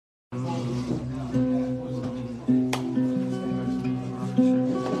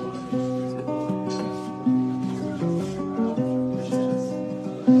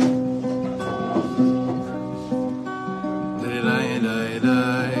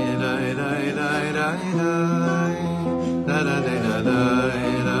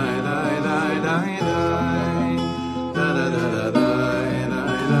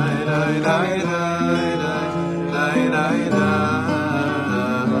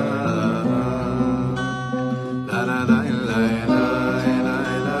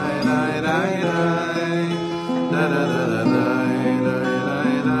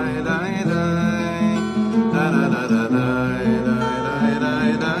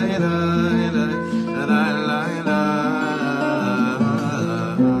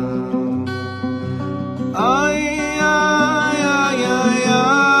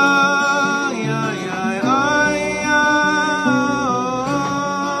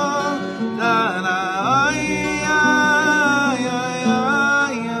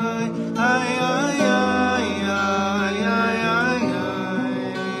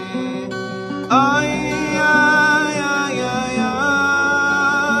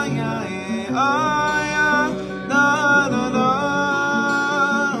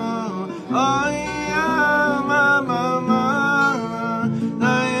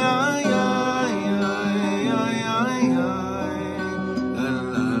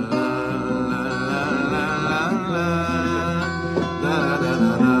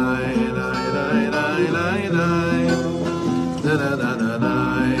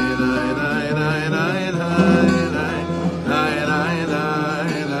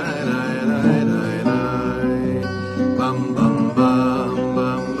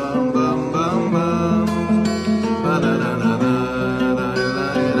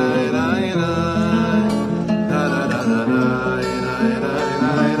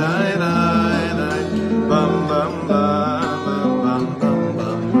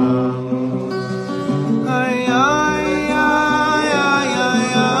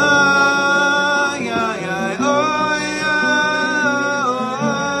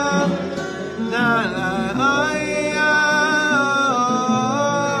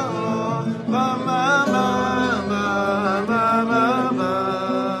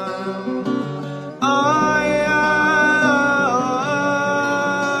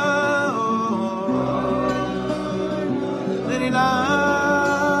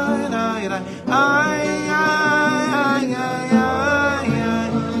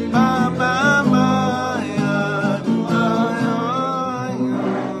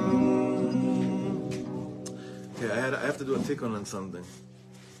On something.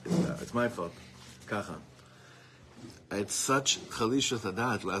 It's my fault. Kacha. I had such chalisha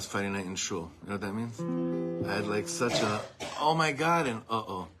tadat last Friday night in shul. You know what that means? I had like such a, oh my God, and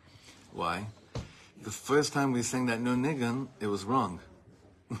uh-oh. Why? The first time we sang that new niggun, it was wrong.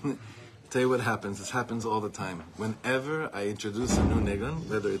 Tell you what happens. This happens all the time. Whenever I introduce a new niggun,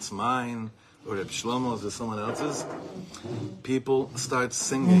 whether it's mine or Reb Shlomo's or someone else's, people start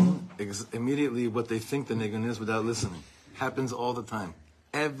singing immediately what they think the niggun is without listening. Happens all the time.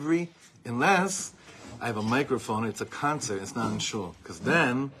 Unless I have a microphone, it's a concert, it's not in shul. Because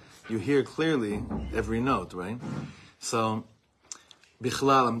then you hear clearly every note, right? So,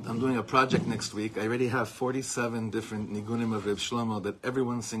 Bichlal, I'm doing a project next week. I already have 47 different nigunim of Reb Shlomo that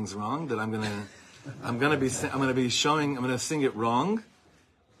everyone sings wrong, that I'm gonna sing it wrong,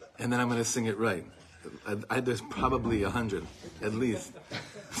 and then I'm gonna sing it right. There's probably 100, at least.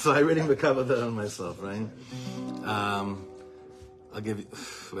 So I already recovered that on myself, right? I'll give you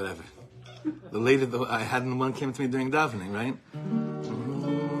whatever. The later I had one came to me during davening, right?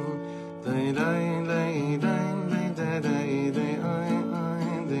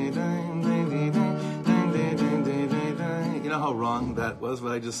 You know how wrong that was?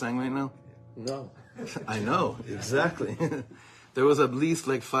 What I just sang right now? No. I know exactly. There was at least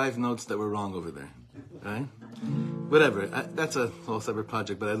like 5 notes that were wrong over there, right? Whatever, that's a whole separate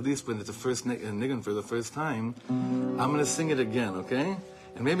project, but at least when it's the first niggun for the first time, I'm going to sing it again, okay?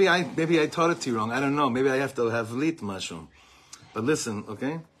 And maybe I taught it to you wrong, I don't know, maybe I have to have lit mashu. But listen,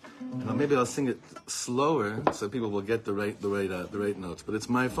 okay? Maybe I'll sing it slower so people will get the right notes, but it's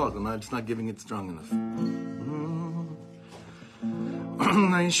my fault, I'm just not giving it strong enough.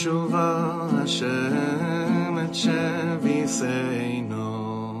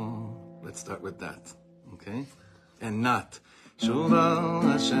 Let's start with that, okay? And not. It's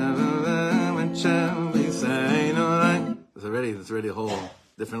already a whole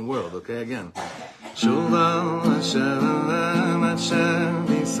different world, okay? Again.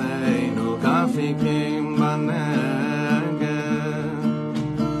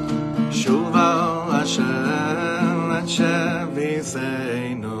 Hashem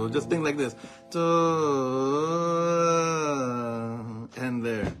Viseinu. Just think like this. And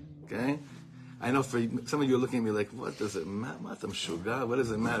there. Okay? I know for some of you are looking at me like, what does it matter? What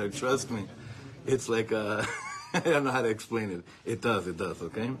does it matter? Trust me. It's like, I don't know how to explain it. It does,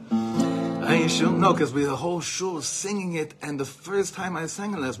 okay? No, because the whole shul was singing it, and the first time I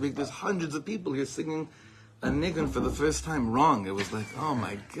sang it last week, there's hundreds of people here singing a nigun for the first time wrong. It was like, oh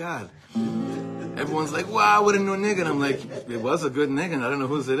my God. Everyone's like, wow, what a new nigun. I'm like, it was a good nigun. I don't know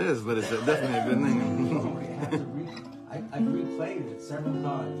whose it is, but it's definitely a good nigun. I've replayed it several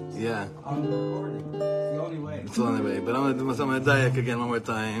times. Yeah. On the recording. It's the only way. It's the only way. But I'm going to dayak again one more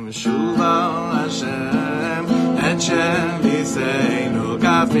time. Shuva Hashem, Hashem Viseinu,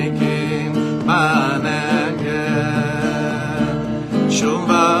 Kafikim, Banegem.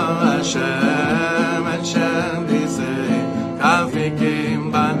 Shuva Hashem, Hashem Viseinu,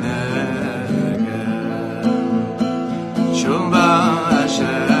 Kafikim, Banegem. Shuva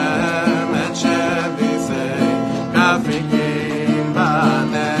Hashem.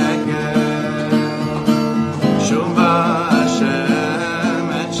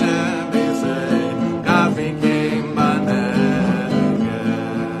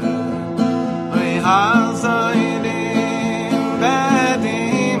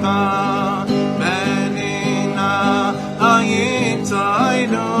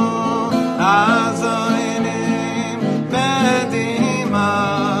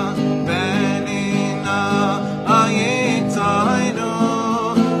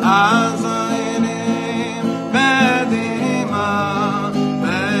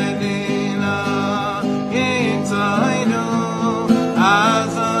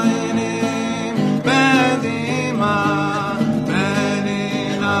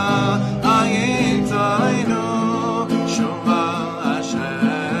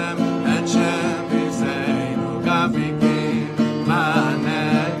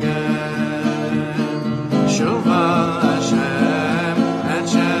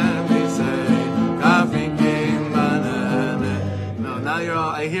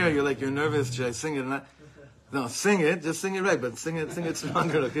 You're nervous. Should I sing it or not? No, sing it. Just sing it right, but sing it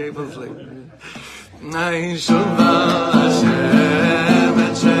stronger, okay? But it's like, Shuva Hashem,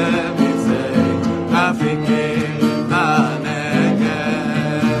 Hashem Yisei, Kafikim Banegem.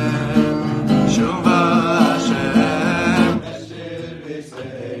 Shuva Hashem, Hashem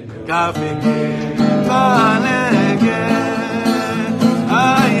Yisei, Kafikim Banegem.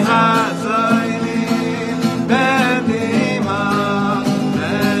 Ay Hazoinim Bedima.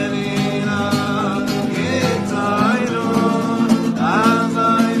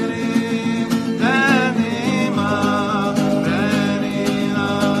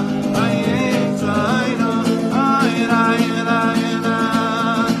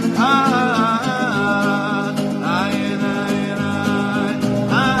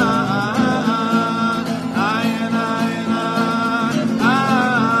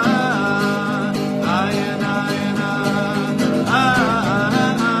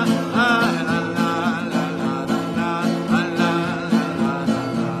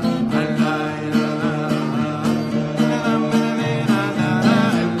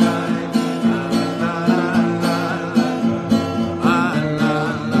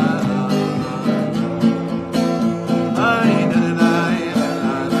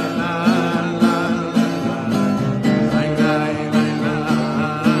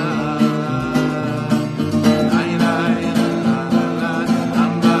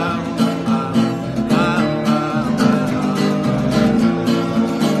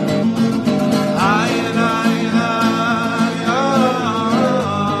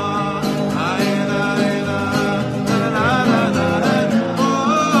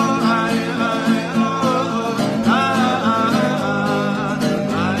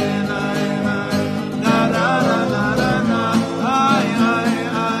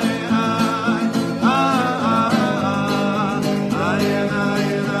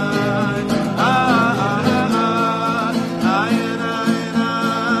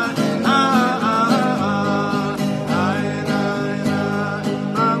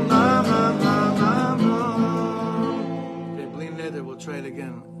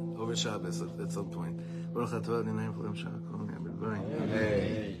 Shabbos at some point. We're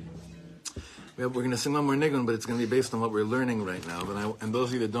going to sing one more nigun, but it's going to be based on what we're learning right now. And those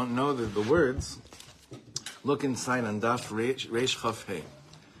of you that don't know the words, look inside on Daf Reish Chaf Hey.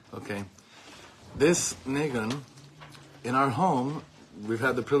 Okay? This nigun, in our home, we've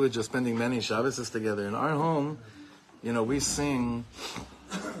had the privilege of spending many Shabbos together. In our home, we sing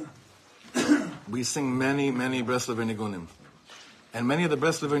many, many Breslover nigunim. And many of the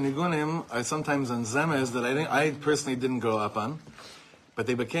Breslover Nigunim are sometimes on Zemers that I personally didn't grow up on, but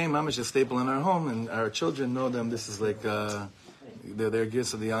they became mamish a staple in our home, and our children know them. This is like their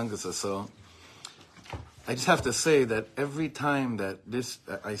gifts of the Angasa. So I just have to say that every time that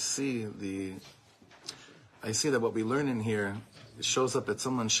I see that what we learn in here shows up at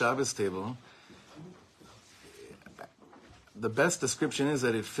someone's Shabbos table. The best description is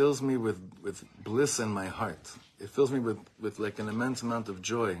that it fills me with bliss in my heart. It fills me with like an immense amount of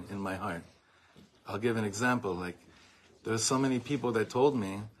joy in my heart. I'll give an example. Like, there's so many people that told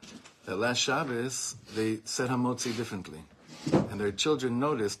me that last Shabbos, they said Hamotzi differently. And their children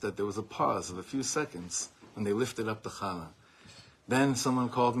noticed that there was a pause of a few seconds when they lifted up the challah. Then someone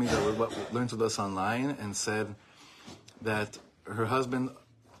called me that learned with us online and said that her husband,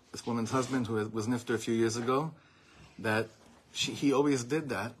 this woman's husband who was nifter a few years ago, that he always did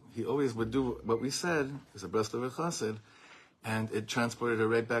that. He always would do what we said, is a Breslover Chassid, and it transported her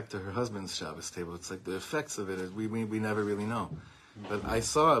right back to her husband's Shabbos table. It's like the effects of it, we never really know. But I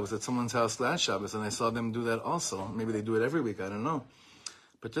was at someone's house last Shabbos, and I saw them do that also. Maybe they do it every week, I don't know.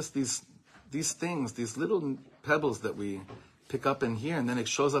 But just these things, these little pebbles that we pick up in here, and then it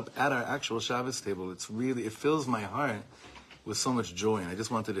shows up at our actual Shabbos table. It fills my heart with so much joy, and I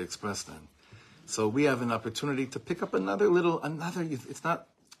just wanted to express that. So we have an opportunity to pick up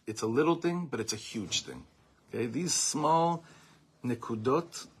it's a little thing, but it's a huge thing. Okay, these small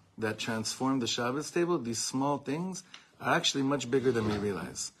nikudot that transform the Shabbos table, these small things, are actually much bigger than we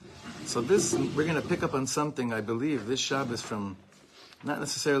realize. So we're going to pick up on something, I believe, this Shabbos from, not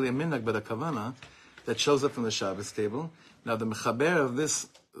necessarily a minhag, but a kavana, that shows up from the Shabbos table. Now the mechaber of this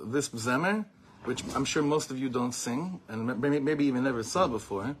Zemer, which I'm sure most of you don't sing, and maybe even never saw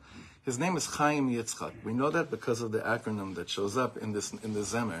before, his name is Chaim Yitzchak. We know that because of the acronym that shows up in the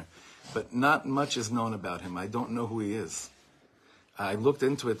Zemer, but not much is known about him. I don't know who he is. I looked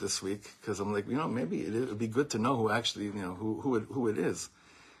into it this week because I'm like, maybe it would be good to know who actually, who it is.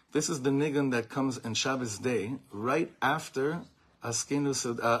 This is the nigun that comes in Shabbos day right after Askenu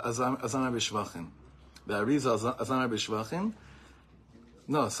Azan B'Shvachim. The Arizal Azan B'Shvachim.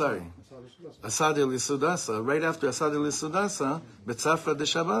 No, sorry. Asad Elisudasa. Right after Asad Elisudasa, Betzafra de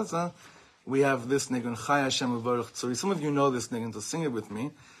Shabbaza, we have this nigun, Chai Hashem Uvaruch Tzuri. Some of you know this nigun, so sing it with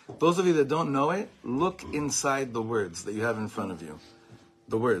me. Those of you that don't know it, look inside the words that you have in front of you.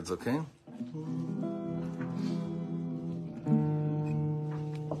 The words, okay?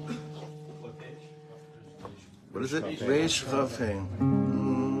 What is it? Reish Chav Hey.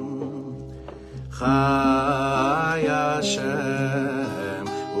 Chai Hashem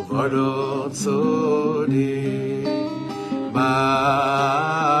Uvaruch Tzuri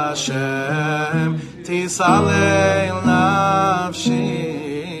B'Hashem Tisalei Nafshi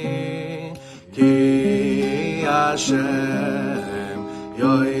Ki Hashem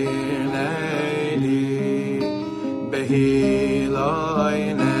Yoir Neili Behiloi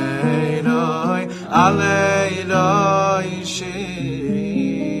Neiloi Alei Roishi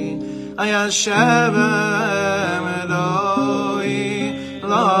Hayashem Eloi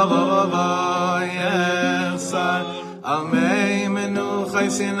Lavavai Esar Almei Menuchai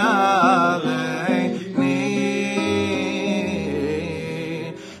Sinalei Ni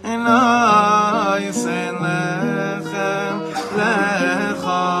Noisen Lechem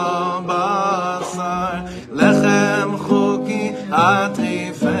Lecha Basar Lechem Chuki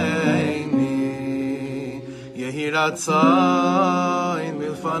Atrifeini Yehiratzain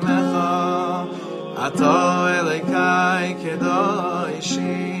Milfanecha Ato Elekai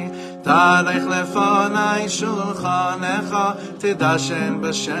Kedoishi Tadech Lefanai Shulchanecha Tidashen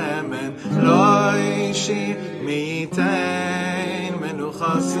B'Shemen Loishi Mitein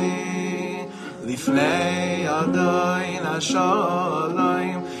Menuchasi Lifnei Adoin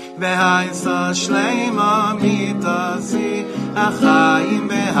HaSholayim V'haisa Shleima Mitazi Achayim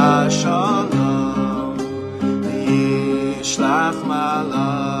V'Hashalom Yishlach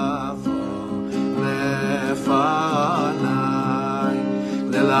Malacho Lefanai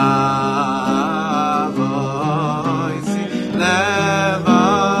Lelavoisi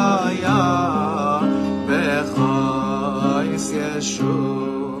Levaya Bechois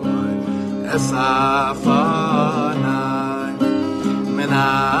Yeshuai Esafanai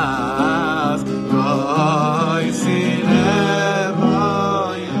Menaz Roisi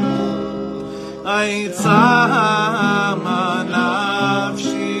Levaya Aitzama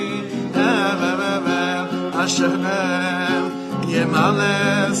Nafshi Evevel Hashem Yemale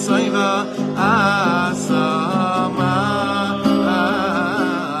Soiva Asama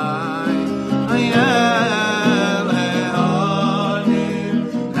Ayele Onim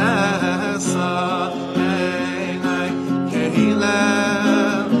Esa Einai Kehile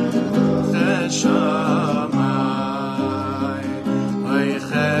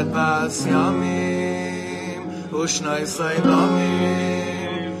Ushnai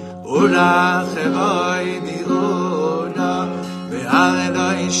Sailomim, Ura Chevoi Diura,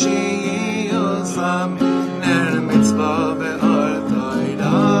 Ve'aledai Shiyosam, Ner Mitzvah Ve'or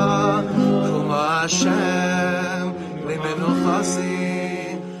Toira, Kuma Hashem, Limenu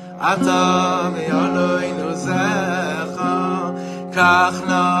Chasi, Ata Ve'aloinu Zecha, Kach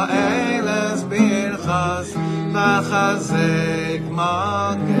Na'eles Birchas, V'chazek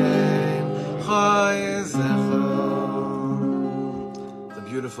Magen, Choy Zecha. It's a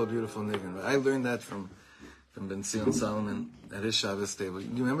beautiful, beautiful niggun. I learned that from Ben Zion Solomon at his Shabbos table. Do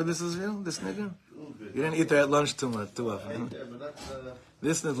you remember this Israel, this niggun? You didn't eat there at lunch too often.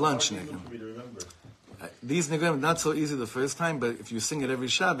 This is lunch niggun. These niggun not so easy the first time, but if you sing it every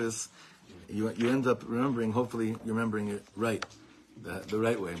Shabbos, you end up remembering. Hopefully, you're remembering it right, the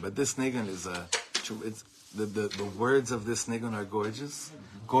right way. But this niggun is it's the words of this niggun are gorgeous,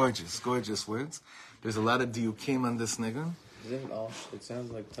 gorgeous words. There's a lot of diukim on this niggun. It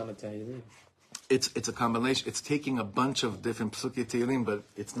sounds like Tana Tehillim. It's a combination. It's taking a bunch of different psuki Tehillim, but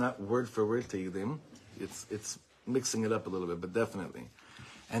it's not word for word Tehillim. It's mixing it up a little bit, but definitely.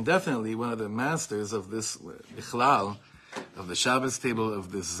 And definitely one of the masters of this Ichlal, of the Shabbos table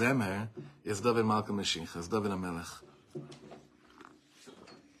of this Zemer, is David Malka Mashiach, is David Hamelech.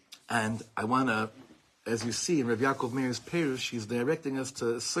 And I want to, as you see in Rav Yaakov Meir's Perush, he's directing us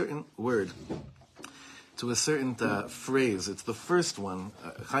to a certain word, to a certain phrase. It's the first one,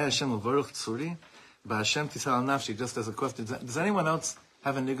 Chai Hashem Uvaruch Tzuri, B'Hashem Tisal Nafshi, just as a question. Does anyone else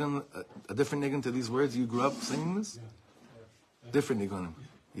have a niggun, a different niggun to these words? You grew up singing this? Different niggunim.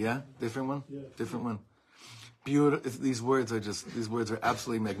 Yeah? Different one? Yeah. Different one. Beautiful. These words are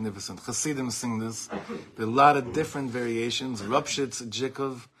absolutely magnificent. Hasidim sing this. There are a lot of different variations. Rupshitz,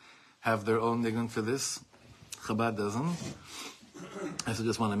 Jikov have their own niggun for this. Chabad doesn't. I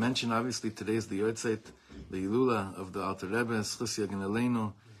just want to mention, obviously, today is the Yortzeit, the Ilula of the Alter Rebbe, Schus Yagin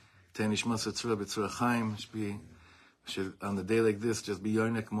Aleinu, Tenishmas Tzura B'Tzura Chaim, should, on the day like this, just be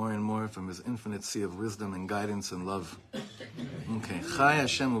Yarnik more and more from his infinite sea of wisdom and guidance and love. Okay. Chai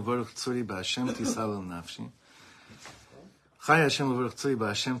Hashem Uvaruch Tzuri B'Hashem Tisal Al Nafshi. Chai Hashem Uvaruch Tzuri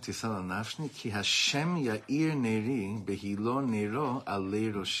B'Hashem Tisal Al Nafshi. Ki Hashem Ya'ir Neri Behilo Nero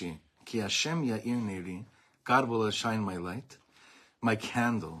Alei Roshi. Ki Hashem Ya'ir Neri. God will shine my light, my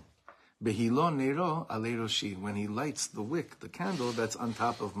candle. Behilo Nero Alei Roshi. When he lights the wick, the candle that's on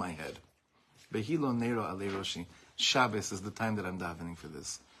top of my head. Behilo Nero Alei Roshi. Shabbos is the time that I'm davening for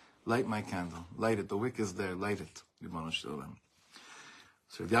this. Light my candle. Light it. The wick is there. Light it.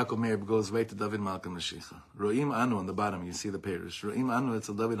 So Yaakov Meir goes right to David Malka Mashiach. Ro'im Anu on the bottom, you see the parish. Ro'im Anu, it's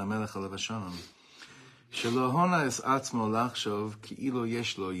a David Hamelech Alav Hashanam. Shelo hona es atzmo lachshov ki'ilo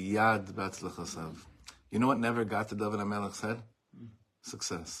yesh lo yad b'atzlachasav. You know what never got to David Hamelech's head?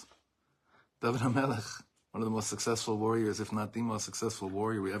 Success. David Hamelech, one of the most successful warriors, if not the most successful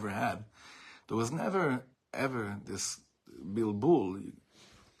warrior we ever had. There was never, ever this bilbul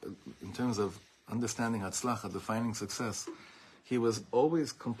in terms of understanding Hatzlacha, defining success. He was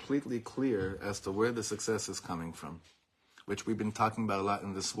always completely clear as to where the success is coming from, which we've been talking about a lot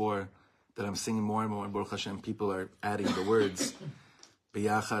in this war, that I'm singing more and more, and Baruch Hashem, people are adding the words,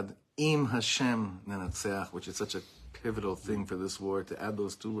 B'yachad im Hashem nenatzeach, which is such a pivotal thing for this war, to add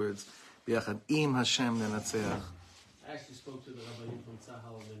those two words, B'yachad im Hashem nenatzeach. I actually spoke to the Rabbanim from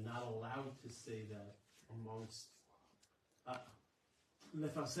Tzahal, and they're not allowed to say that amongst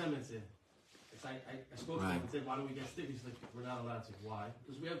Lefarsem et. I spoke to him and said, why don't we get stiff? He's like, we're not allowed to. Why?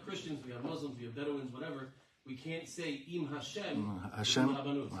 Because we have Christians, we have Muslims, we have Bedouins, whatever. We can't say Im Hashem.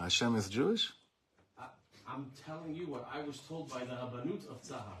 Hashem is Jewish? I'm telling you what I was told by the Rabbanut of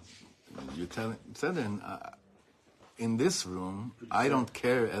Tzahal. You're telling, in this room, I don't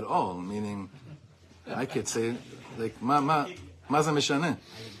care at all, meaning, I could say, like, ma za mishaneh.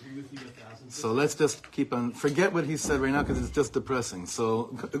 So let's just keep on, forget what he said right now, because it's just depressing. So,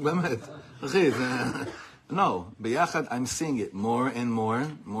 no, b'yachad, I'm seeing it more and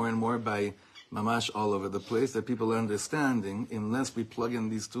more by mamash all over the place, that people are understanding, unless we plug in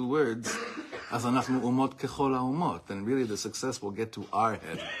these two words, as anachnu umot kechol ha'umot, then really the success will get to our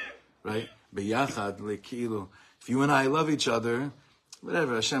head, right? B'yachad, lekilu. If you and I love each other,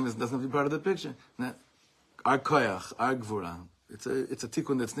 whatever, Hashem doesn't have to be part of the picture. Now, our koyach, our gvura, it's a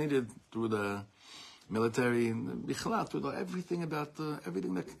tikkun that's needed through the military, bichlal, through everything about the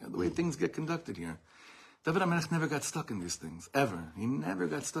way things get conducted here. David Hamelech never got stuck in these things, ever. He never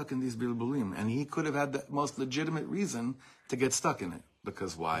got stuck in these bilbulim, and he could have had the most legitimate reason to get stuck in it.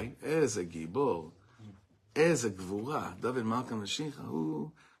 Because why? Ez a gibor, ez a gvura. David Malka Mashiach,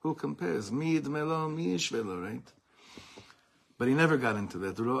 who compares? Mi yidmelo, mi yishvelo, right? But he never got into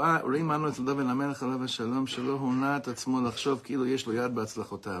that. רואים אנו אצל דוד המלך עליו השלום שלא הונה את עצמו לחשוב כאילו יש לו יד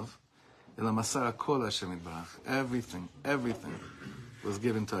בהצלחותיו, אלא מסר הכל להשם יתברך. Everything was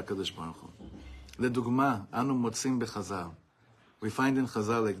given to HaKadosh Baruch Hu. לדוגמה, אנו מוצאים בחז"ל. We find in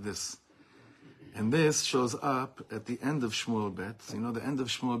Chazal like this. And this shows up at the end of Shmuel Bet. You know, the end of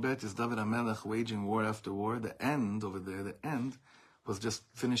Shmuel Bet is David Hamelech waging war after war. The end over there, the end, was just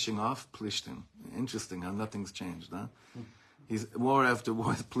finishing off Plishtim. Interesting how nothing's changed, huh? He's war after war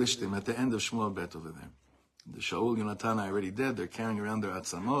with Plishtim at the end of Shmuel Bet over there. The Shaul, Yonatan are already dead. They're carrying around their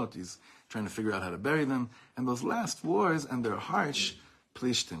atzamot. He's trying to figure out how to bury them. And those last wars, and they're harsh,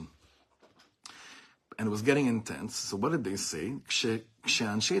 Plishtim. And it was getting intense. So what did they say?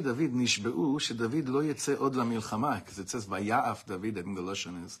 כשאנשי דוד נשבעו שדוד לא יצא עוד למלחמה, because it says ויעף David, I think the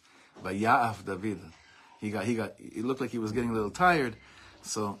Lashon is ויעף David. It looked like he was getting a little tired,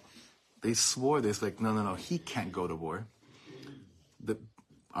 so they swore this, like, no, he can't go to war.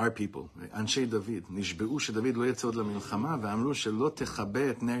 Our people, אנשי דוד, נשבעו שדוד לא יצא עוד למלחמה, ואמרו שלא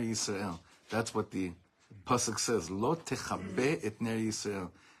תכבה את נר ישראל. That's what the pasuk says, לא תכבה את נר ישראל.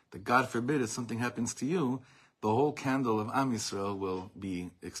 That God forbid if something happens to you, the whole candle of Am Yisrael will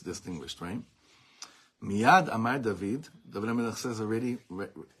be extinguished, right? Miyad Amar David Hamelech says already,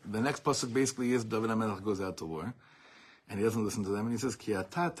 the next pasuk basically is David Hamelech goes out to war, and he doesn't listen to them, and he says, Ki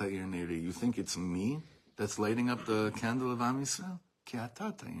ata ta'ir neri, you think it's me that's lighting up the candle of Am Yisrael? Ki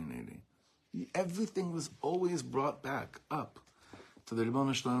ata ta'ir neri. Everything was always brought back up to the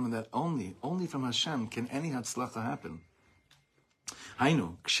Ribono Shel Olam, and that only from Hashem can any hatzlacha happen.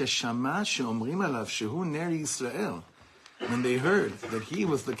 היינו, כששמע שאומרים עליו שהוא נר ישראל, when they heard that he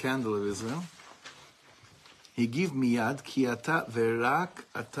was the candle of Israel, הגיב מיד, כי אתה ורק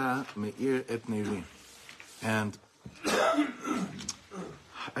אתה מאיר את נרי. And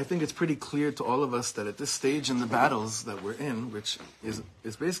I think it's pretty clear to all of us that at this stage in the battles that we're in, which is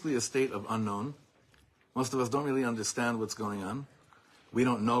basically a state of unknown, most of us don't really understand what's going on. We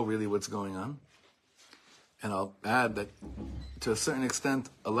don't know really what's going on. And I'll add that, to a certain extent,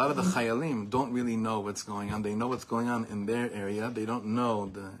 a lot of the chayalim don't really know what's going on. They know what's going on in their area. They don't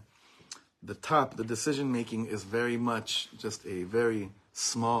know the top. The decision-making is very much just a very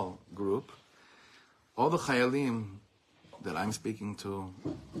small group. All the chayalim that I'm speaking to,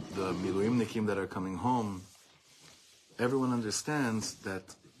 the miluimnikim that are coming home, everyone understands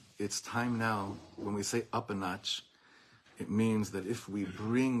that it's time now, when we say up a notch, it means that if we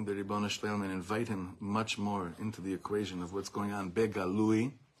bring the Ribono Shel Olam and invite him much more into the equation of what's going on,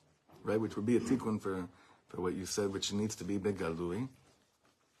 begalui, right, which would be a tikkun for what you said, which needs to be begalui,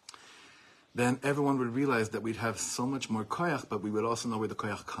 then everyone would realize that we'd have so much more koyach, but we would also know where the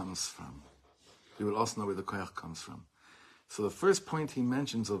koyach comes from. So the first point he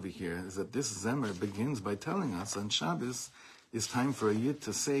mentions over here is that this Zemer begins by telling us on Shabbos, it's time for a yid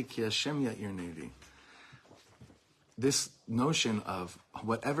to say, Ki Hashem ya'ir neri. This notion of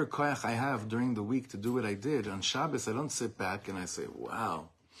whatever koyach I have during the week to do what I did, on Shabbos I don't sit back and I say, wow,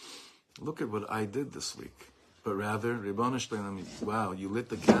 look at what I did this week. But rather, Ribono Shel Olam, wow, you lit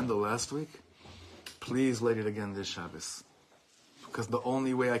the candle last week? Please light it again this Shabbos. Because the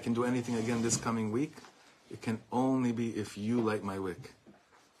only way I can do anything again this coming week, it can only be if you light my wick.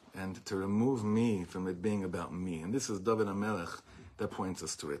 And to remove me from it being about me. And this is David Hamelech that points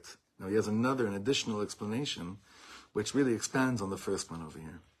us to it. Now he has an additional explanation, which really expands on the first one over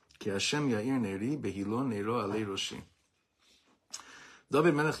here. Ki Hashem ya'ir neri behilo neiro alei roshi.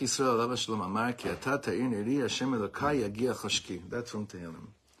 David Melech Yisrael alav shalom amar ki ata ta'ir neri Hashem Elokai yagia chashki. That's from Tehillim.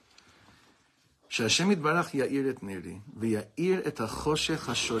 שהשם יתברך יאיר את נרי, ויאיר את החושך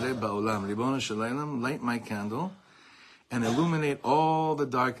השורה בעולם. ריבונו של עולם, light my candle, and illuminate all the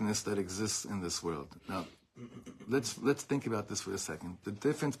darkness that exists in this world. Now, let's think about this for a second. The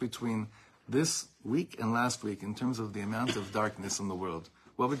difference between this week and last week in terms of the amount of darkness in the world.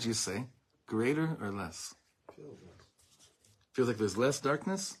 What would you say? Greater or less? Feels like there's less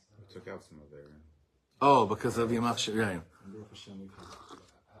darkness? I took out some of there. Oh, because of Yamach Shirayim.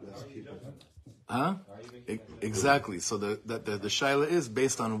 Huh? Exactly. So the shaila is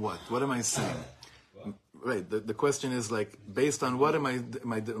based on what? What am I saying? Right. The question is like, based on what am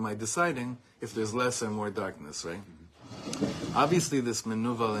I deciding if there's less or more darkness, right? Obviously, this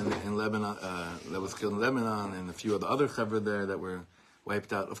Menuval in Lebanon, that was killed in Lebanon, and a few of the other chevra there that were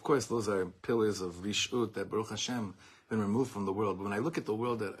wiped out. Of course, those are pillars of Rishut that Baruch Hashem have been removed from the world. But when I look at the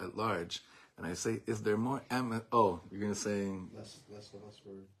world at large, and I say, is there more you're going to say less of us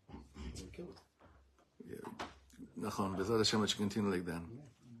were killed. Nachon, B'ezrat Hashem, which continue like that.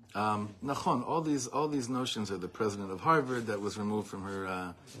 Nachon, all these notions are the president of Harvard that was removed from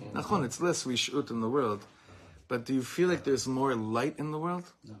her. Nachon, it's less Rishut in the world. But do you feel like there's more light in the world?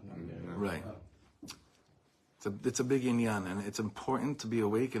 No. Right. It's a big inyan, and it's important to be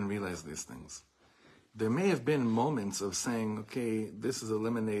awake and realize these things. There may have been moments of saying, okay, this is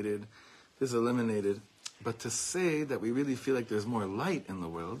eliminated, but to say that we really feel like there's more light in the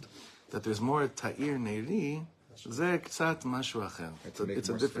world, that there's more ta'ir neiri, זה קצת משהו אחר. It's a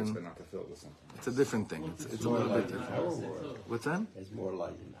different. It's a different thing. It's a little bit different. What's that? There's more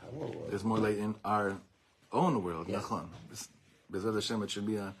light in our world. There's more light in our own world. Nachon. B'ezrat Hashem, it should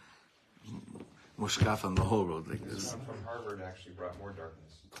be a mushkaf on the whole world like this. Someone from Harvard actually brought more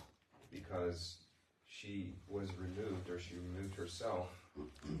darkness because she was removed, or she removed herself,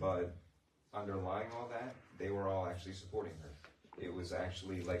 but underlying all that, they were all actually supporting her. It was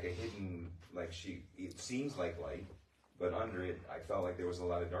actually like a hidden, it seems like light, but under it, I felt like there was a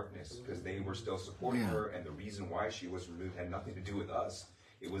lot of darkness because they were still supporting her, and the reason why she was removed had nothing to do with us.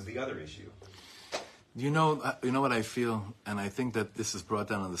 It was the other issue. You know what I feel, and I think that this is brought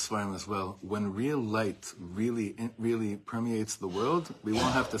down on the Svarim as well. When real light really permeates the world, we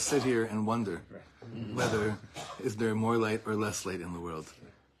won't have to sit here and wonder whether is there more light or less light in the world.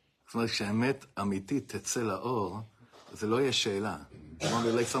 It's like she'emet amitit tetzeh la'or, זה לא יהיה שאלה.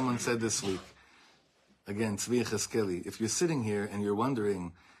 Like someone said this week, again, Tzuri Cheskeli, if you're sitting here and you're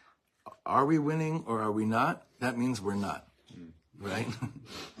wondering, are we winning or are we not? That means we're not, right?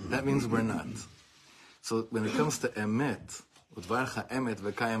 That means we're not. So when it comes to emet, Uvaruch emet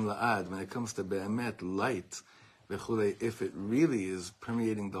v'kayim la'ad, when it comes to be'emet, light, v'chulei, if it really is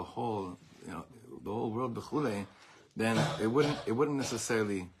permeating the whole world, v'chulei, then it wouldn't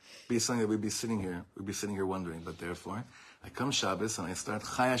necessarily be something that we'd be sitting here wondering. But therefore, I come Shabbos and I start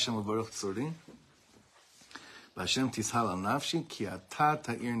Chai Hashem Uvaruch Tzuri. Hashem tishal al nafshi ki ata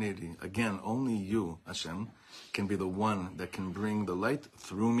ta'ir neri. Again, only you, Hashem, can be the one that can bring the light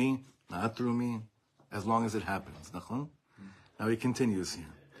through me, not through me, as long as it happens. Nachon? Now he continues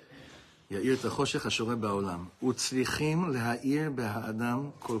here. יאיר את החושך השורה בעולם, וצריכים להאיר בהאדם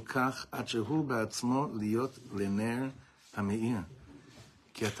כל כך עד שהוא בעצמו להיות לנר המאיר.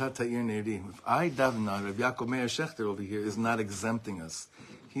 כי אתה תאיר נרי. If I daven now, Rav Yaakov Meir Shechter over here is not exempting us.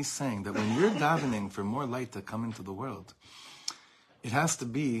 He's saying that when you're davening for more light to come into the world, it has to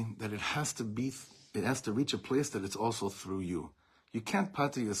reach a place that it's also through you. You can't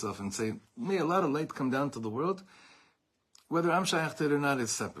patter yourself and say, may a lot of light come down to the world. Whether I'm shaykh to it or not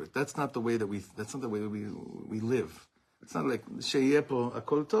is separate. That's not the way that we live. It's not like שיהיה פה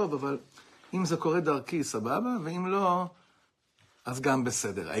הכל טוב, אבל אם זה קורה דרכי סבבה, ואם לא, אז גם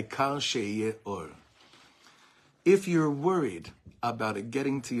בסדר. העיקר שיהיה אור. If you're worried about it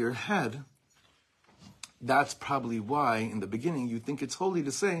getting to your head, that's probably why in the beginning you think it's holy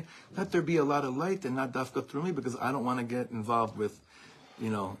to say, let there be a lot of light and not dafka through me, because I don't want to get involved with,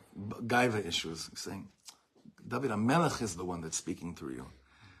 gaiva issues. You're saying, David Hamelech is the one that's speaking through you.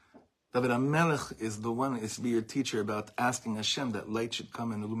 David Hamelech is the one is to be your teacher about asking Hashem that light should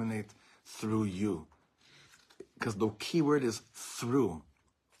come and illuminate through you. Because the key word is through,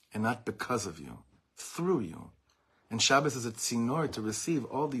 and not because of you. Through you. And Shabbos is a tzinor to receive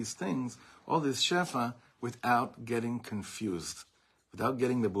all these things, all this shefa, without getting confused, without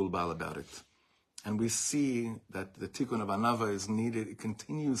getting the bulbal about it. And we see that the tikkun of anava is needed. It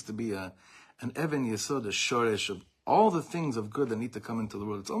continues to be an even yesod, a shoresh of all the things of good that need to come into the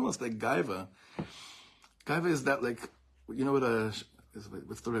world. It's almost like gaiva. Gaiva is that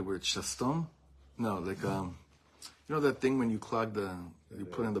what's the right word? Shastom? No, that thing when you clog you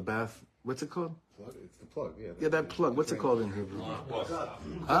put in the bath. What's it called? Plug. It's the plug, yeah. Yeah, that plug. What's it called in Hebrew?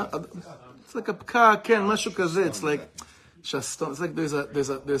 It's like a pka, ken, mashu kazeh. It's like shastom. It's like there's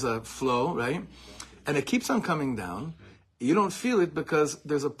a flow, right? And it keeps on coming down. You don't feel it because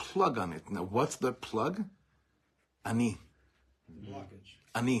there's a plug on it. Now, what's the plug? Ani. Blockage.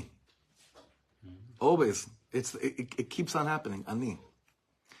 Ani. Always. It keeps on happening. Ani.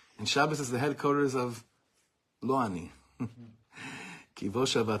 And Shabbos is the headquarters of Lo Ani.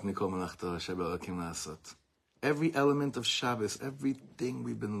 Every element of Shabbos, everything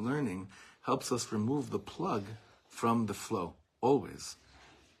we've been learning, helps us remove the plug from the flow. Always.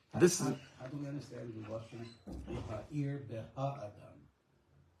 How do we understand the Russian? Ir be'ha'adam.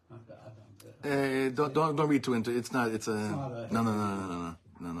 Not be'adam. Don't read too into it. It's not. It's a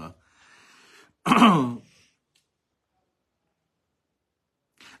no.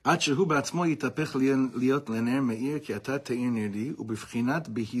 עד שהוא בעצמו יתהפך להיות לנר מאיר, כי אתה תאיר נרי, ובבחינת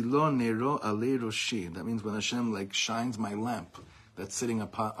בהילו נרו עלי ראשי. That means when Hashem shines my lamp that's sitting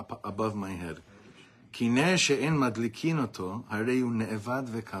above my head. כי נר שאין מדליקין אותו, הרי הוא נאבד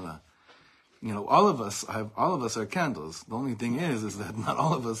וקלה. All of us are candles. The only thing is that not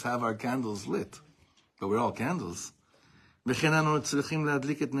all of us have our candles lit. but we're all candles. וכן אנו צריכים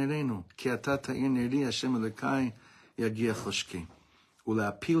להדליק את נרנו, כי אתה תאיר נרי, השם אלוקי יגיע חושקי,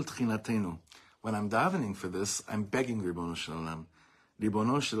 ולהפיל תחינתנו. When I'm davening for this, I'm begging Ribono Shel Olam.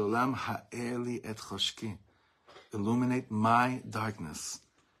 Ribono Shel Olam, ha'er li et choshki. Illuminate my darkness.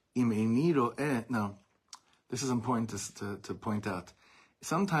 Im eini ro'eh. Now, this is important to point out.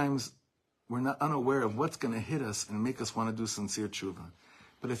 Sometimes we're not unaware of what's going to hit us and make us want to do sincere tshuva.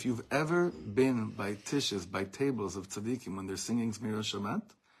 But if you've ever been by tishes, by tables of tzaddikim when they're singing Zmirat Shabbat,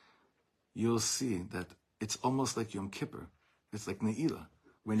 you'll see that it's almost like Yom Kippur. It's like Ne'ilah.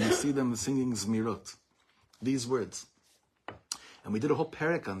 When you see them singing Zmirot, these words. And we did a whole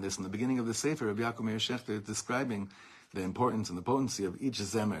parak on this in the beginning of the Sefer. Rabbi Yaakov Meir Shechter describing the importance and the potency of each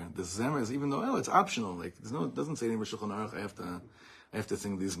Zemer. The Zemer is, even though, it's optional, like, it doesn't say in Shulchan Aruch, I have to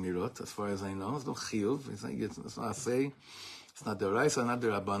sing these Mirot, as far as I know. It's no chiyuv, it's not a say, it's not the Raisa, not the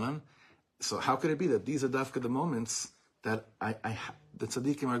Rabbanan. So how could it be that these are dafka the moments that the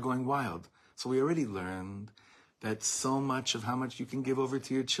tzaddikim are going wild? So we already learned that so much of how much you can give over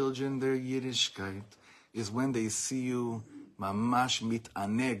to your children, their Yiddishkeit, is when they see you mamash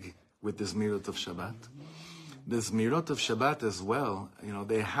mitaneg with the Zmirot of Shabbat. The Zmirot of Shabbat as well,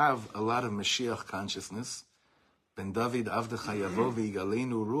 they have a lot of Mashiach consciousness. Ben David Avdecha Yavo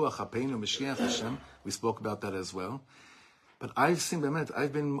V'Yigalenu Ruach Hapeinu Mashiach Hashem. We spoke about that as well. But I've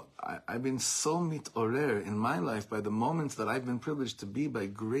been so mitorer in my life by the moments that I've been privileged to be by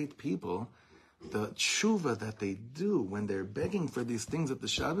great people. The tshuva that they do when they're begging for these things at the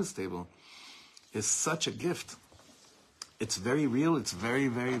Shabbos table is such a gift. It's very real, it's very,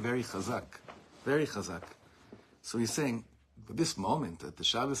 very, very chazak. Very chazak. So he's saying, for this moment at the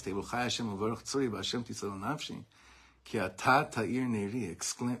Shabbos table, Chai Hashem Uvaruch Tzuri B'Hashem Titzal Nafshi, Ki ata ta'ir neri,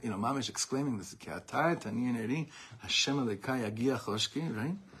 Mamish exclaiming this, Ki ata ta'ir neri, Hashem Elokai Yagia Choshki,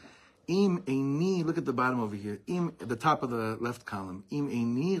 right? Im eini, look at the bottom over here. At the top of the left column. Im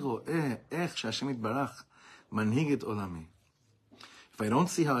eini ro'eh ech she'Hashem yitbarach manhig et olami. If I don't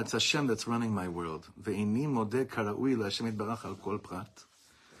see how it's Hashem that's running my world, ve'eini modeh kara'ui la'Hashem yitbarach al kol prat,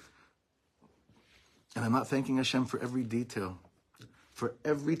 and I'm not thanking Hashem for every detail, for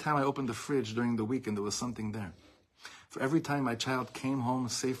every time I opened the fridge during the week and there was something there, for every time my child came home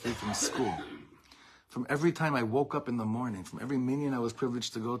safely from school, from every time I woke up in the morning, from every minyan I was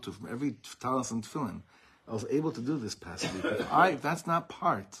privileged to go to, from every talis and tefillin, I was able to do this past week. If that's not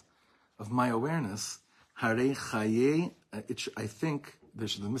part of my awareness, harei chaye, I think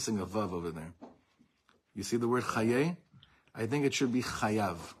there's missing a vav over there. You see the word chaye? I think it should be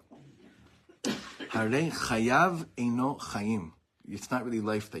chayav. Harei chayav eino chayim. It's not really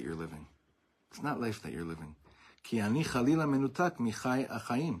life that you're living. It's not life that you're living. Ki ani chalila menutak michai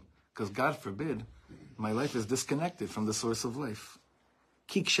achayim. Because God forbid, my life is disconnected from the source of life.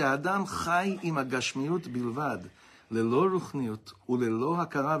 Ki ksha'adam chai im hagashmiut bilvad, lelo ruchniut, ulelo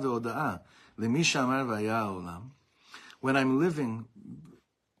hakara ve'oda'a, lemi she'amar v'haya ha'olam. When I'm living,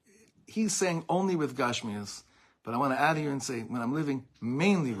 he's saying only with gashmius, but I want to add here and say, when I'm living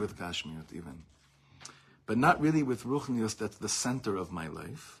mainly with gashmiut even, but not really with ruchnius, that's the center of my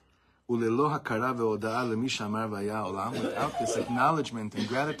life, ulelo hakara ve'oda'a, lemi she'amar v'haya ha'olam, without this acknowledgement and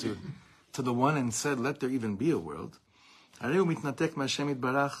gratitude to the one and said, let there even be a world. When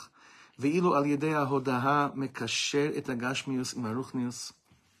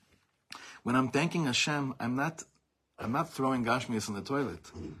I'm thanking Hashem, I'm not throwing Gashmius in the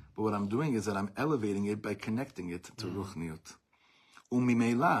toilet. But what I'm doing is that I'm elevating it by connecting it to Ruchniut. And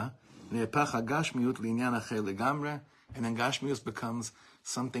then Gashmius becomes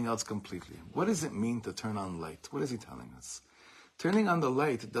something else completely. What does it mean to turn on light? What is he telling us? Turning on the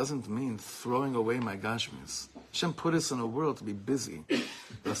light doesn't mean throwing away my gashmius. Hashem put us in a world to be busy.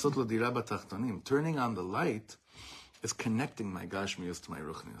 Turning on the light is connecting my gashmius to my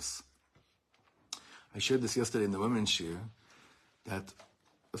ruchnius. I shared this yesterday in the women's shir, that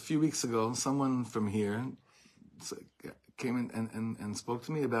a few weeks ago, someone from here came in and spoke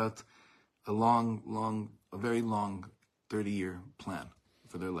to me about a very long 30-year plan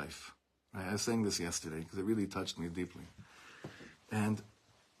for their life. Right? I was saying this yesterday because it really touched me deeply. And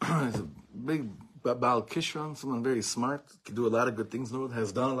it's a big Baal Kishron, someone very smart, can do a lot of good things in the world,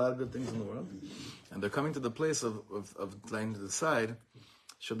 has done a lot of good things in the world. And they're coming to the place of trying to decide,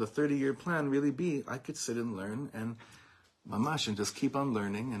 should the 30-year plan really be, I could sit and learn and mamash and just keep on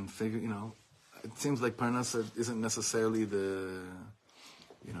learning and figure, it seems like Parnasa isn't necessarily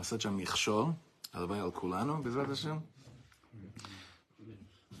such a michshol. Alvay al kulano, Bezrat Hashem.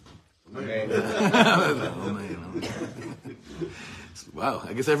 Wow,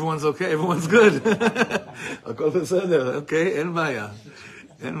 I guess everyone's okay. Everyone's good. Okay, en baya.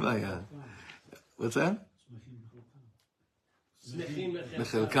 What's that? Smechim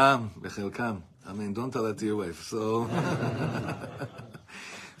Bechelkam. I mean, don't tell that to your wife. So,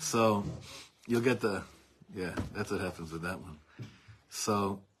 so you'll get that's what happens with that one.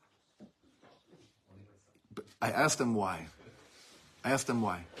 So, I asked him why. Why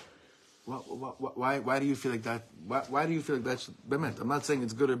do you feel like that? Why do you feel like that's bemet? I'm not saying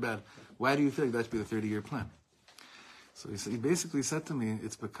it's good or bad. Why do you feel like that should be the 30-year plan? So he basically said to me,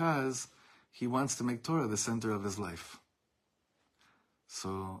 it's because he wants to make Torah the center of his life.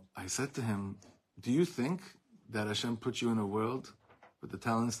 So I said to him, do you think that Hashem put you in a world with the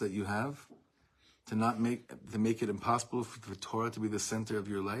talents that you have to make it impossible for Torah to be the center of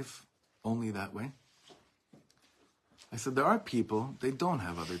your life only that way? I said, there are people, they don't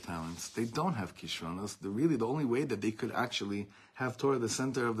have other talents. They don't have kishronos. The only way that they could actually have Torah the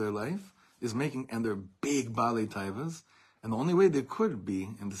center of their life is and they're big Balei Taivas, and the only way they could be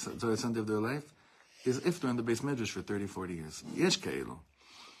in the Torah center of their life is if they're in the Beis Medrash for 30, 40 years. Yesh Ke'elu.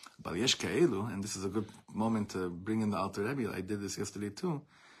 But Yesh Ke'elu, and this is a good moment to bring in the Alter Rebbe, I did this yesterday too,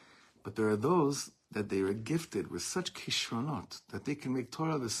 but there are those that they are gifted with such kishronot that they can make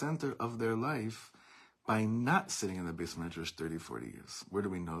Torah the center of their life by not sitting in the Beis Medrash 30, 40 years. Where do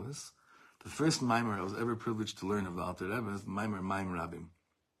we know this? The first mimer I was ever privileged to learn of the Alter Rebbe is the mimer Maim Rabim.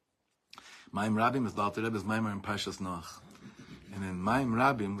 Maim Rabim is the Alter Rebbe's mimer in Parshas Noach. And in Maim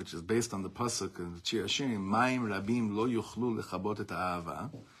Rabim, which is based on the pasuk in the Shir Hashirim, Maim Rabim lo yuchlu lechabot et ha'ava.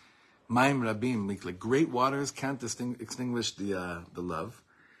 Maim Rabim, like great waters can't extinguish the love.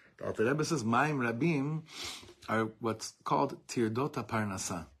 The Alter Rebbe says Maim Rabim are what's called tirdot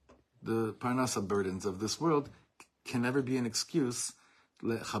parnasa. The parnasa burdens of this world can never be an excuse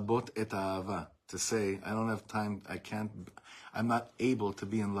lechabot et ha'ava, to say, I don't have time, I'm not able to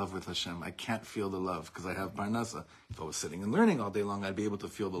be in love with Hashem. I can't feel the love because I have parnasa. If I was sitting and learning all day long, I'd be able to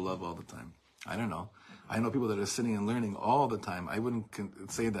feel the love all the time. I don't know. I know people that are sitting and learning all the time. I wouldn't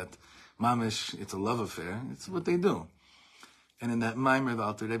say that mamish, it's a love affair. It's what they do. And in that mimer, the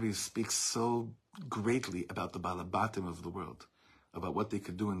Alter Rebbe speaks so greatly about the balabatim of the world, about what they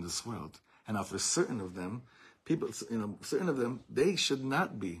could do in this world. And now for certain of them, they should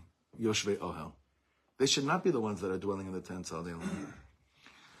not be Yoshvei Ohel. They should not be the ones that are dwelling in the tents all day long.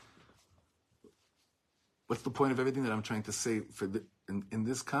 What's the point of everything that I'm trying to say in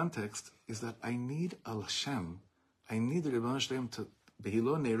this context is that I need Al Hashem. I need the Rebbeinu Shalom to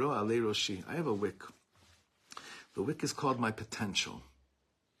Behilo Neiro Alei Roshi. I have a wick. The wick is called my potential.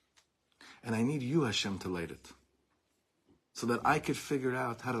 And I need you, Hashem, to light it. So that I could figure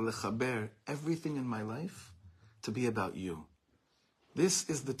out how to lechaber everything in my life to be about you. This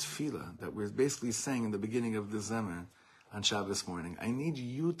is the tefillah that we're basically saying in the beginning of the Zemer on Shabbos morning. I need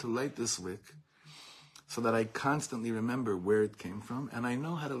you to light this wick so that I constantly remember where it came from, and I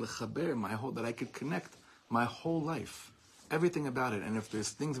know how to lechaber that I could connect my whole life, everything about it. And if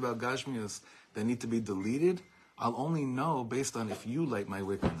there's things about Gashmius that need to be deleted, I'll only know based on if you light my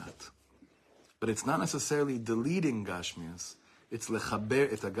wick or not. But it's not necessarily deleting Gashmius. It's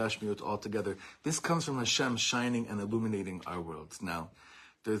lechaber et hagashmiut altogether. This comes from Hashem shining and illuminating our worlds. Now,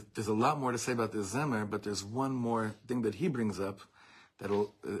 there's a lot more to say about this Zemer, but there's one more thing that he brings up that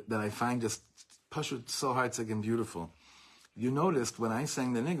I find just pashut so heartsick and beautiful. You noticed when I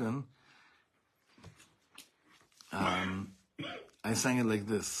sang the nigun, I sang it like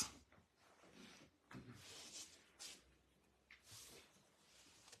this.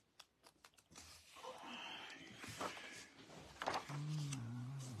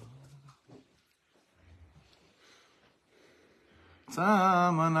 Now,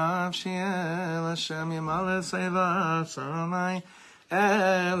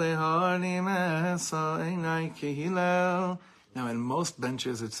 in most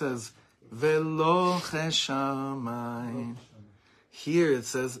benches it says Velo cheshamai. Here it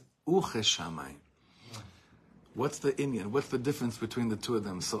says ucheshamai. What's the inyan? What's the difference between the two of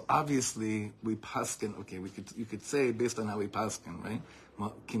them? So obviously we paskin. Okay, you could say based on how we paskin, right?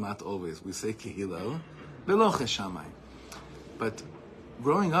 Kimat always we say kehilel velo cheshamai. But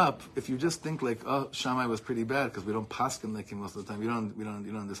growing up, if you just think like, oh, Shammai was pretty bad because we don't paskin like him most of the time, you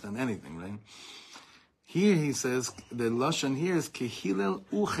don't understand anything, right? Here he says the lashon here is kehilel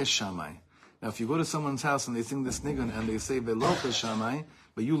ucheshamai. Now, if you go to someone's house and they sing this nigun and they say velo cheshamai,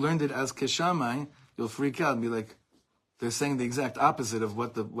 but you learned it as keshamai, you'll freak out and be like, they're saying the exact opposite of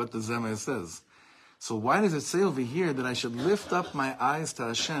what the Zemer says. So why does it say over here that I should lift up my eyes to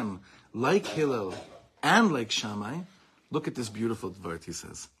Hashem like Hillel and like Shammai? Look at this beautiful word he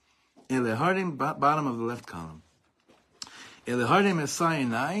says. Elehardim, bottom of the left column. Elehardim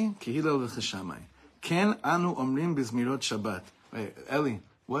esayinai kehilel v'cheshamai. Ken anu omrim bizmirot Shabbat. Wait, Eli,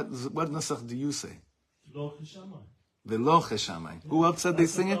 What nusach do you say? Lo Cheshamai. Velo Cheshamai. Who else said they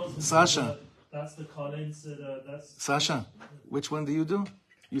sing it? Sasha. That's the Collins. That's Sasha, which one do you do?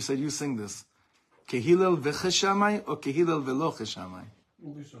 You said you sing this. Kehilel v'cheshamai or kehilel velo cheshamai?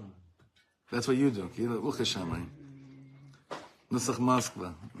 That's what you do. Kehilel v'cheshamai. Nusach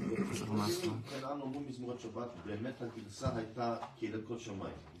Moskva.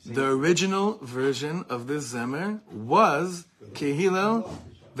 The original version of this Zemer was Kehilel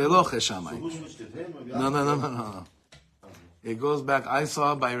velo cheshamai. No. It goes back. I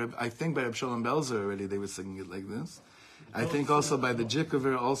saw I think by Reb Shalom Belzer already they were singing it like this. I think also by the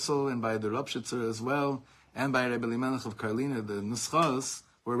Jikover also and by the Rupshitzer as well and by Rebbe Elimelech of Karlina. The Nuschos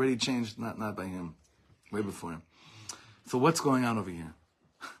were already changed, not by him, way before him. So what's going on over here?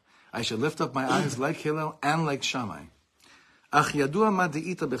 I should lift up my eyes like Hillel and like Shammai. Ach yadua ma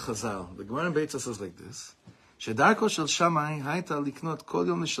de'ita bechazal. The Gemara in Beitza says like this. Shedarko shel Shammai haita liknot kol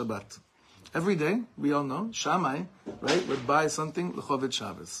yom l'Shabbat. Every day, we all know, Shammai, right, would buy something l'chovet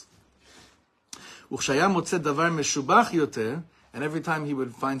Shabbos. Uchshaya motze davar meshubach yoter, and every time he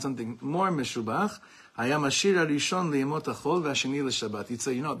would find something more meshubach, haya mashir harishon liyemot hachol v'hasheni l'Shabbat. He'd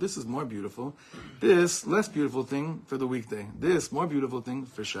say, this is more beautiful. This, less beautiful thing for the weekday. This, more beautiful thing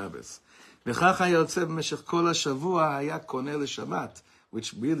for Shabbos. V'chach haya yotze b'meshech kol hashavua haya koneh l'Shabbat,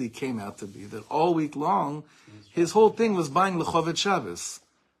 which really came out to be that all week long, his whole thing was buying l'chovet Shabbos.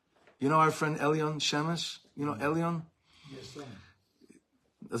 You know our friend Elion Shemesh? You know Elion? Yes, sir.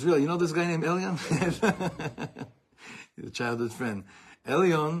 That's real. You know this guy named Elion? He's a childhood friend.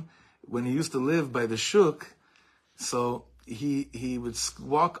 Elion, when he used to live by the shuk, so he would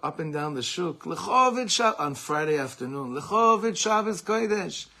walk up and down the shuk, L'chovet Shabbos, on Friday afternoon, L'chovet Shabbos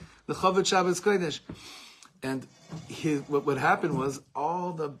Kodesh, L'chovet Shabbos Kodesh. And what happened was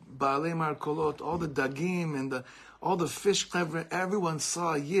all the Baalei Markolot, all the Dagim and all the fish clever, everyone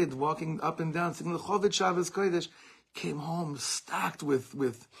saw a Yid walking up and down singing L'chovet Shabbos Kodesh, came home stacked with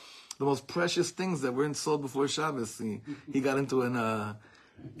the most precious things that weren't sold before Shabbos. He got into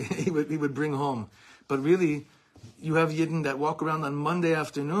he would bring home. But really, you have Yidden that walk around on Monday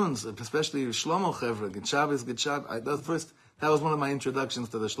afternoons, especially Shlomo Chevra, Good Shabbos. That was one of my introductions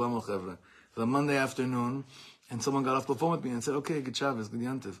to the Shlomo Chevra. The Monday afternoon, and someone got off the phone with me and said, okay, Good Shabbos, Good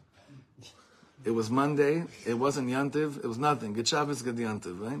Yantiv. It was Monday, it wasn't Yantiv, it was nothing. Good Shabbos, Good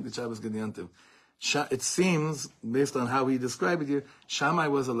Yantiv, right? Good Shabbos, Good Yantiv. It seems, based on how he described it here, Shammai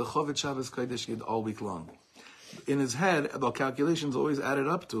was a L'chovet Shabbos Kodesh Yid all week long. In his head, the calculations always added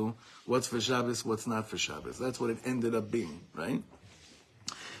up to what's for Shabbos, what's not for Shabbos. That's what it ended up being, right?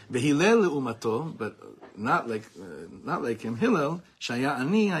 V'hilel le'umato, but not like him. Hillel, shaya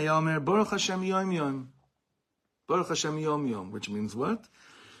ani haya omer Baruch Hashem yom yom. Baruch Hashem yom yom, which means what?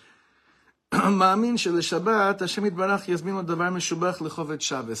 Ma'amin she'leShabbat Hashem yitbarach yazmin lo davar meshubach lechovet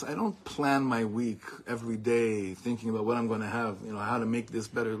Shabbos. I don't plan my week every day thinking about what I'm going to have, how to make this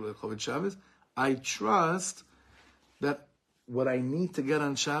better lechovet Shabbos. I trust that what I need to get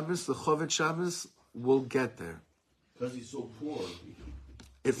on Shabbos, lechovet Shabbos, will get there. Because he's so poor.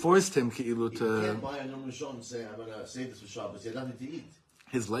 It forced him to... He can't buy a Yom Rishon and say, I'm going to save this for Shabbos. He had nothing to eat.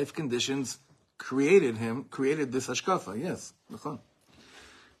 His life conditions created this hashkafa, yes.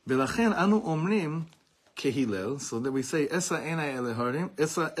 V'lachen anu omrim kehilel, so that we say, Esa enai eleharim,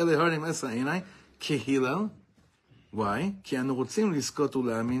 Esa eleharim esa enai kehilel. Why? Ki anu rotzim liskot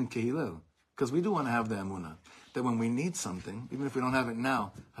u'la'amin kehilel. Because we do want to have the emunah, that when we need something, even if we don't have it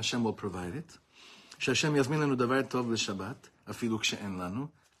now, Hashem will provide it. Hashem yazmin lanu davar tov l'Shabbat, afilu kshe'en lanu,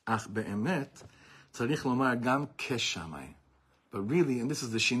 ach be'emet, tzarich lomar gam keshamai. But really, and this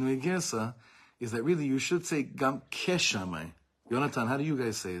is the Shinui Gersa, is that really you should say gam keshamai. Yonatan, how do you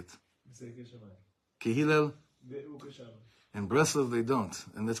guys say it? say Keshamai. Kehilel? Ve'ukeshamai. In Breslov they don't.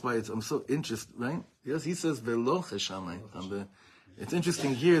 And that's why I'm so interested, right? Yes, he says Velo Cheshamai. It's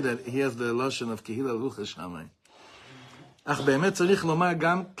interesting here that he has the lotion of Kehilel Ucheshamai. Ach באמת צריך לומר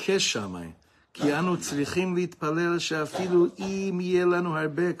גם כשמאי. כי אנו צריכים להתפלל שאפילו אם יהיה לנו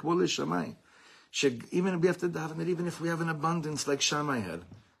הרבה כמו לשמאי. Even we have to daven that even if we have an abundance like Shammai had.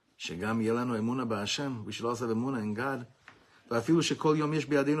 שגם יהיה לנו אמונה בהשם. We should also have אמונה in God. ואפילו שכל יום יש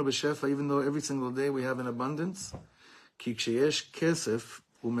בידינו בשפע, even though every single day we have an abundance. כי כשיש כסף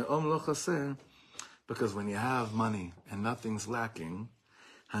ומאום לא חסר, because when you have money and nothing's lacking,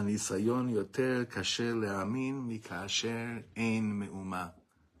 הניסיון יותר קשה להאמין מכאשר אין מאומה.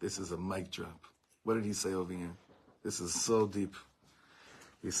 This is a mic drop. What did he say over here? This is so deep.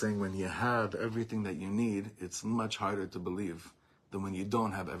 He's saying when you have everything that you need, it's much harder to believe than when you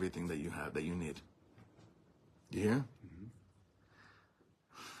don't have everything that you have, that you need. You hear?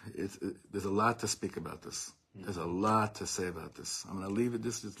 Mm-hmm. There's a lot to speak about this. There's a lot to say about this. I'm going to leave it.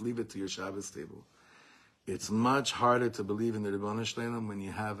 Just leave it to your Shabbos table. It's much harder to believe in the Ribono Shel Olam when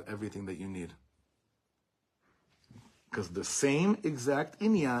you have everything that you need. Because the same exact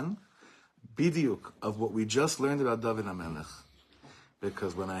inyan, bidyuk, of what we just learned about David Hamelech.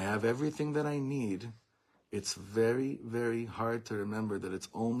 Because when I have everything that I need, it's very, very hard to remember that it's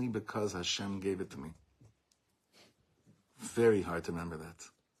only because Hashem gave it to me. Very hard to remember that.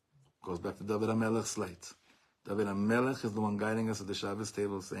 Goes back to David Hamelech's light. David Hamelech is the one guiding us at the Shabbos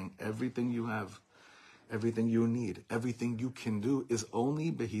table, saying everything you have, everything you need, everything you can do is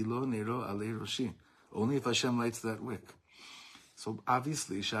only behilo nero alei roshi. Only if Hashem lights that wick. So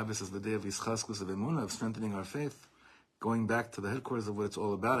obviously, Shabbos is the day of Yischaskus, of Emunah, of strengthening our faith. Going back to the headquarters of what it's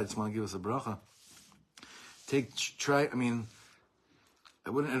all about, I just want to give us a bracha. I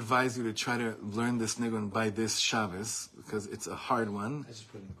wouldn't advise you to try to learn this nigun by this Shabbos, because it's a hard one. I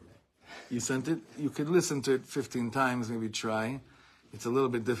just put it in the group. You sent it, you could listen to it 15 times, maybe try. It's a little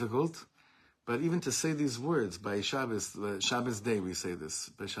bit difficult. But even to say these words by Shabbos, Shabbos day we say this,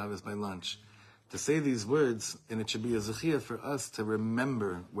 by Shabbos, by lunch. To say these words, and it should be a zechiyah for us to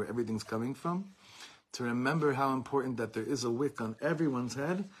remember where everything's coming from, to remember how important that there is a wick on everyone's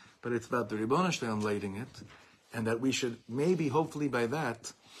head, but it's about the Ribono Shel Olam lighting it, and that we should, maybe, hopefully by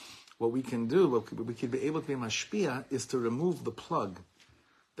that, what we can do, what we could be able to be mashpia, is to remove the plug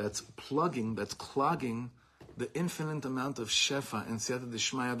that's plugging, that's clogging the infinite amount of shefa and siyata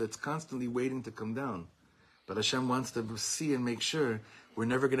d'shmaya that's constantly waiting to come down. But Hashem wants to see and make sure we're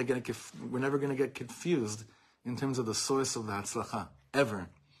never going to get confused in terms of the source of the hatzlacha, ever.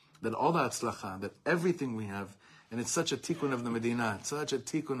 That all the hatzlacha, that everything we have, and it's such a tikkun of the Medina, it's such a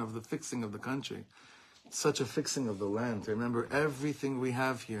tikkun of the fixing of the country, it's such a fixing of the land. Remember, everything we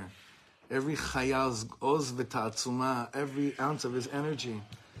have here, every chayal's oz v'ta'atzuma, every ounce of his energy,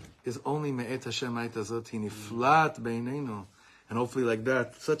 is only me'et Hashem ha'it azot niflat beinenu. And hopefully like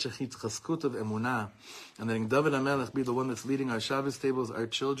that, such a chizchaskut of emunah, and letting David Hamelech be the one that's leading our Shabbos tables, our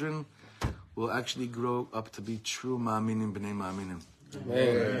children will actually grow up to be true ma'aminim b'nei ma'aminim.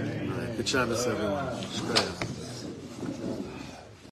 Amen. Good Shabbos, everyone.